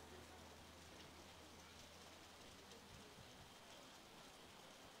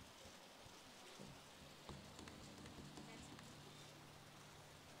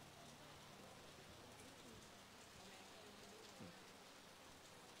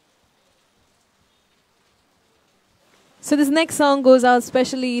 So this next song goes out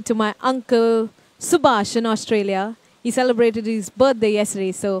especially to my uncle Subhash in Australia. He celebrated his birthday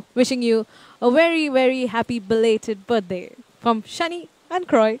yesterday, so wishing you a very, very happy belated birthday from Shani and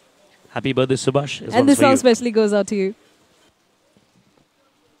Croy. Happy birthday, Subhash. And this song especially goes out to you.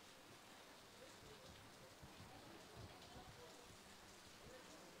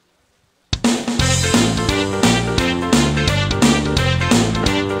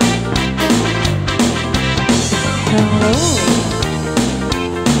 Hello.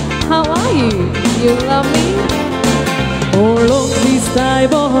 How are you? You love me? Olo kristai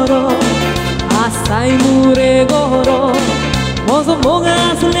boro, asai mure goro, mozo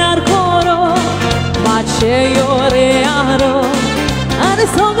mogas liar koro, bache yore aro, ane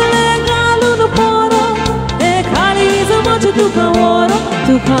sogale galu no poro, e khali zo moch tuka oro,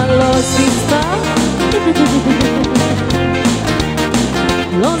 tuka lo sista.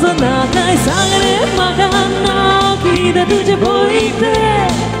 Lonzo na kai sangre magana, kida tujhe boite,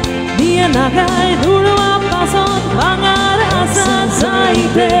 dia na kai durwa pason bangar asa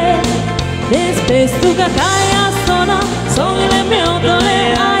zaite, después tuka kai asona, songre meo dole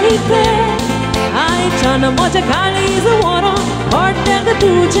aite, ai chana mocha kali zo oro, orte ka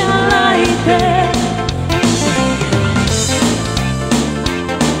tuja laite.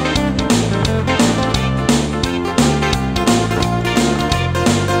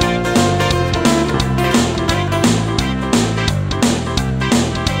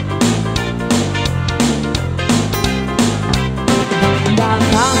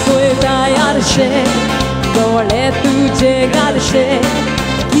 Dole tuje galshe,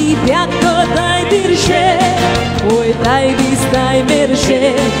 ki pyakko dai dirshe, oi dai distai mershe,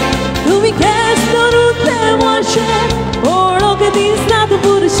 tumi kesto rute moshe, olo ke disnat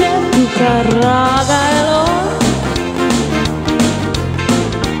purshe, tu karagalo.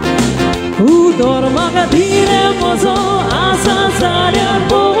 Dorma ka dire mozo, asa zarya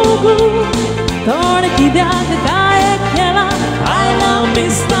bogu, tod ki dak kae khela, I love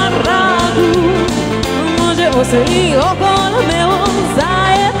Mr. Raghu. Osri okol meu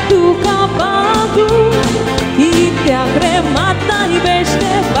zae tu kapagu Kitya kre mata hi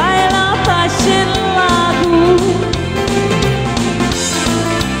beshte baila pashen lagu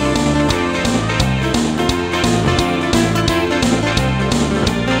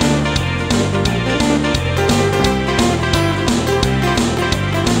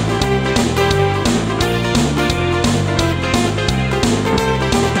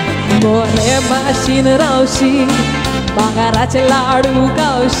More machine raushi, bangarache ladu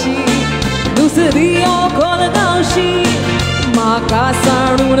kaushi, dusri okol kaushi, maka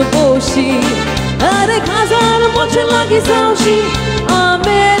sarun poshi, are khazar moch lagi saushi,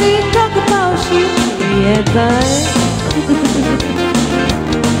 America ka paushi, ye dai.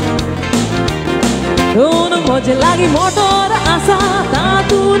 Dono moch lagi motor asa,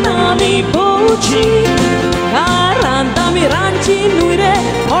 tatu nami pochi. Karanta mi ranchi nuire,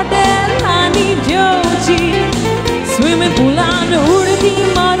 hotel ani jochi. Swimming pool an urti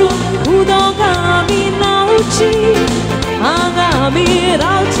maru,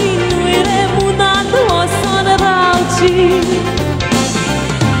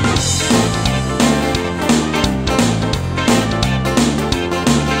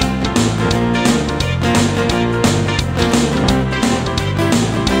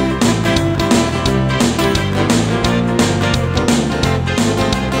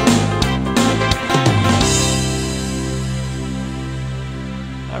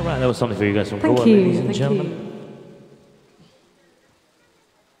 All right, that was something for you guys from Thank Goa, you. ladies and Thank gentlemen. you.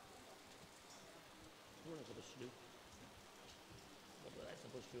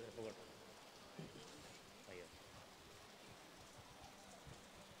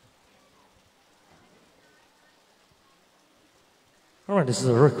 All right, this is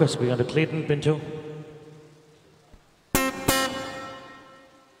a request we got to Clayton Pinto.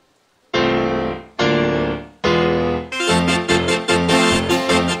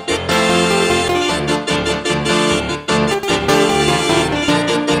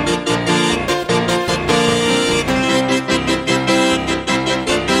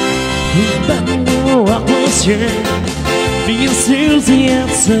 Back when I was young, me and Susie had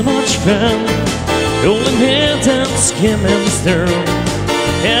so much fun, rolling heads and skimming stern.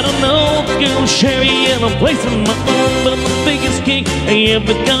 And I know girl Sherry and a place of my own, but the biggest kick I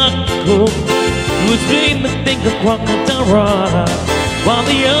ever got cooked was made me think of crocodile rock, while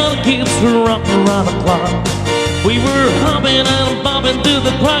the other kids were rocking around the clock. We were hopping and bobbing to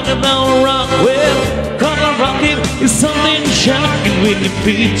the crocodile rock. Well, crocodile rocking is something shocking when your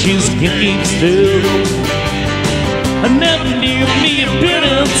feet just can't keep still. I never knew me a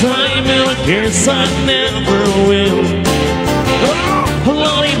better time, and I guess I never will. Oh,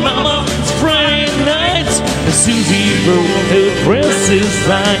 Lolly Mama, it's Friday nights, and Susie broke her dresses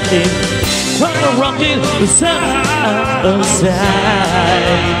like it. Crocodile rocking was side of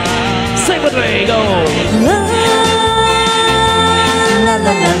side. Sing with me, go! La la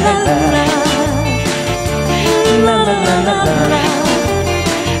la la la la. La la la la la la.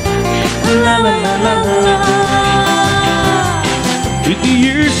 La la la la la. With the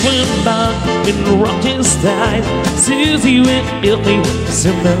years went by in rocking style, Susie went ill-y,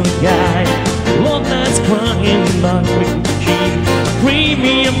 similar guy. Long nights crying about quick cheap,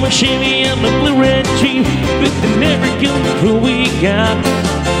 premium machine and the blue-red Jeep, with the never good crew we got,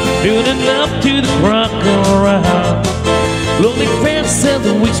 tuning up to the crocodile. Lonely fast and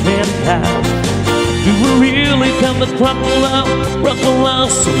the weeks went out. We were really come the crocodile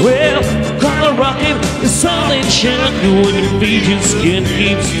so well. Crocodile rocking is solid shocking when your feet just can't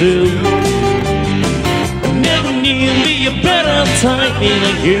keep still. I never knew me a better time, and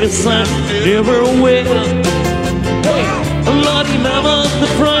I guess I never will. Hey, Lottie Mama, the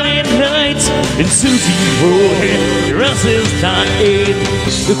Friday nights, and Susie Boy, your ass is tight.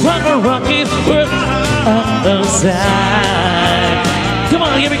 The crocodile rocking was outside. Come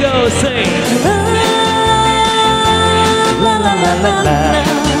on, here we go, sing. La la la la la.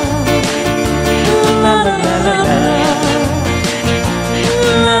 La la la la la.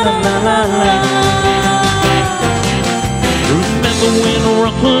 La la la la la. Remember when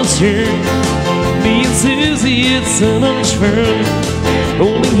rock was here? Me and Susie had so much fun,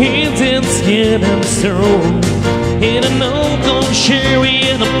 holding hands and skin and stone. And I know gonna Sherry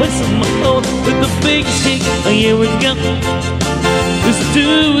in a place of my own, with the biggest kick I ever got. Let's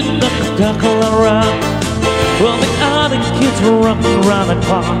do it like a crocodile. Well, the other kids were rocking around the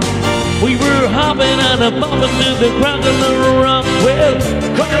clock. We were hopping and bumping to the crocodile rock. Well,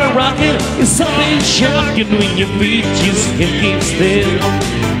 crocodile rocking is something shocking when your feet just can't keep still.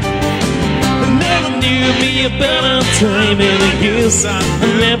 I never knew me a better time, and I guess I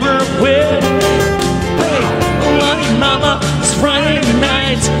never will. Hey, Lottie Mama, it's Friday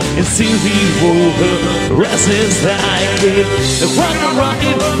night, and Susie wore her dresses like it. The crocodile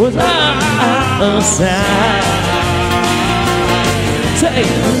rocking was outside. Say,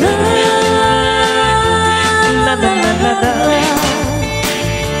 la la la la la la,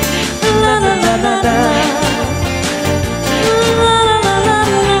 la la la la la.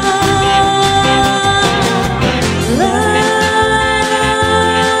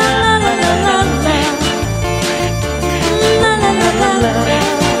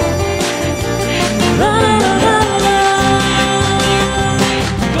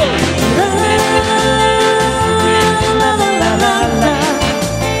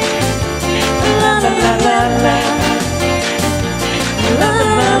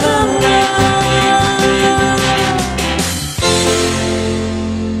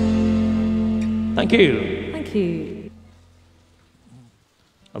 Thank you. Thank you.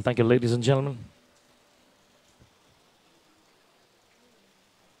 Well, thank you, ladies and gentlemen.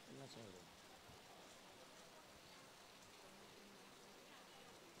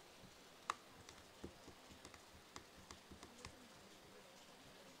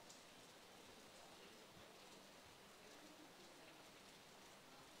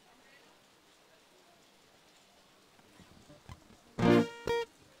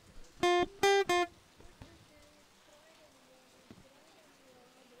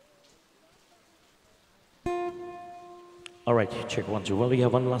 All right, check 1, 2. Well, we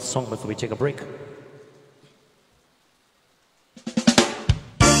have one last song before we take a break.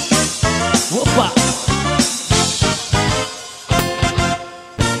 Whoopa!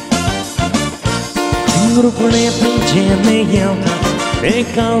 Grupul plânge-ne-iauta Pe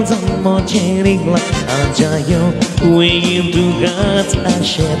calză-n mocerigla Aja-eu Uindu-gați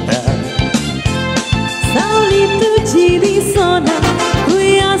așeta Saulitu ciri sona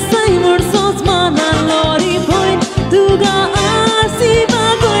Cuia să-i mursos mana Lori voi Duga arsiva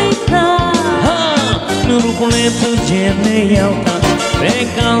goita Grupul plânge-ne-iauta Pe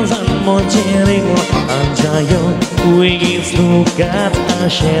calză-n mocerigla Aja-eu Uindu-gați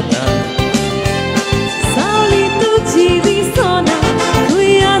așeta Ciri sona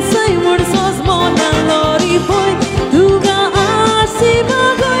Cuia să-i mursos mona Lori voi Duga arsiva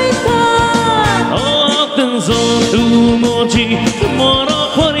goita Atenção, tu moji moro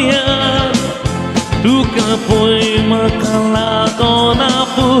poria Tu capoi macala dona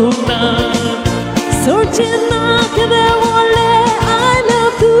puta Sorgina que de wale I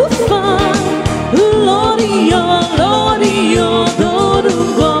love to find Lorio, Lorio, Doru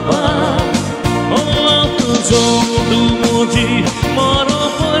Gopa Tu moji moro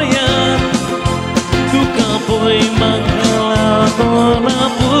poria Tu capoi macala dona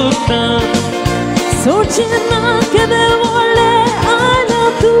puta Sorgina que de wale I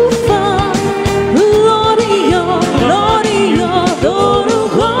love to find Lorio, Lorio, Doru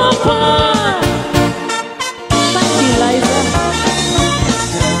Gopa Thank you, Liza.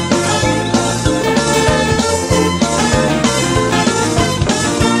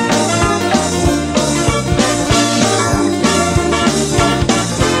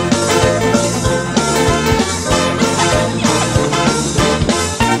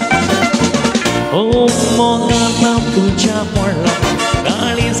 Mogana tuja morla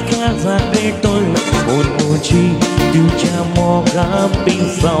Galis casa bertola Un muji tuja moga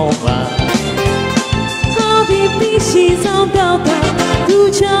pisalva Avi pishi saudata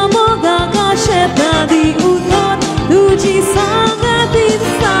Tuja moga gasheta di utot Tuji sanga di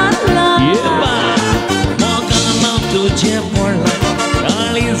sala Mogana tuja morla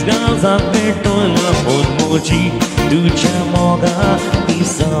Galis casa bertola Un muji tuja moga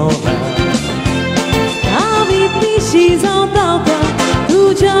pisalva She's on daughter,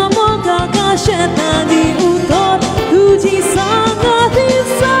 tuja moga gasheta di utot, tuji sanga di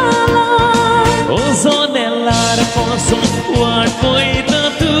sala. Ozonelar poso war poita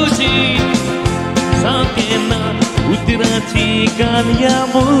tuji, sakena utrachi kalya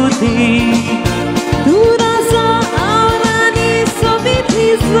muti. Turasa aurani sobiti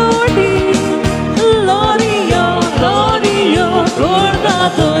sordi, Lorio, Lorio, gorda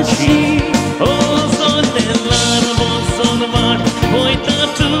toshi.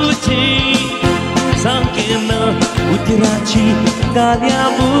 Sakena utrachi kalya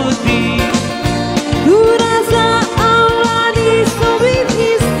muti Durasa aulani sobiti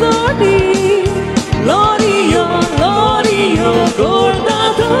sordi Lorio, Lorio, gorda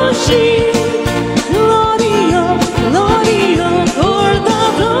toshi Lorio, Lorio, gorda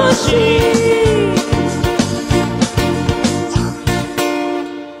toshi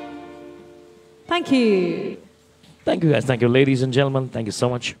Thank you. Thank you guys, thank you ladies and gentlemen, thank you so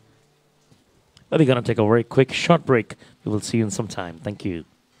much. We're going to take a very quick short break. We will see you in some time. Thank you.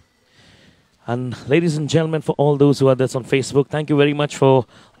 And ladies and gentlemen, for all those who are there on Facebook, thank you very much for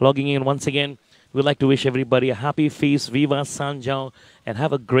logging in once again. We'd like to wish everybody a happy feast, Viva San João, and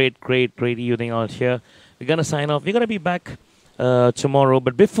have a great, great, great evening out here. We're going to sign off. We're going to be back tomorrow.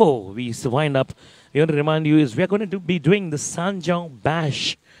 But before we wind up, we want to remind you is we're going to be doing the San João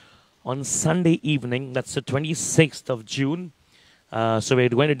Bash on Sunday evening. That's the 26th of June. So we're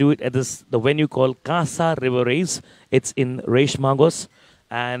going to do it at the venue called Casa River Race. It's in Magos,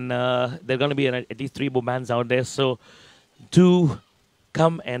 and there are going to be at least 3 more bands out there. So do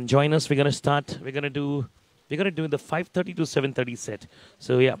come and join us. We're going to start. We're going to do the 5:30 to 7:30 set.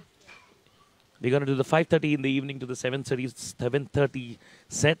 So yeah, we're going to do the 5:30 in the evening to the 7:30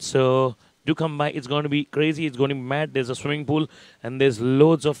 set. So do come by. It's going to be crazy. It's going to be mad. There's a swimming pool and there's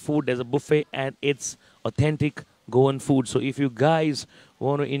loads of food. There's a buffet and it's authentic Goan food. So if you guys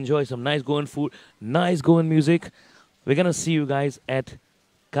want to enjoy some nice Goan food, nice Goan music, we're going to see you guys at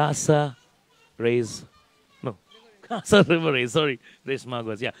Casa River Race, sorry, Race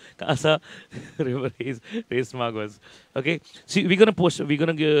Magos, yeah, Casa River Race Magos. Okay, see, we're going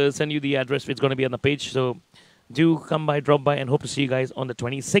to send you the address. It's going to be on the page, so do come by, drop by, and hope to see you guys on the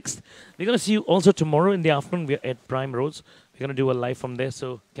 26th. We're going to see you also tomorrow in the afternoon. We're at Prime Roads. We're going to do a live from there,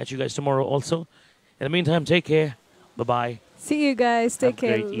 so catch you guys tomorrow also. In the meantime, take care. Bye-bye. See you guys. Take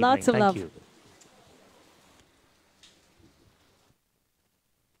care. Lots of love. Thank you.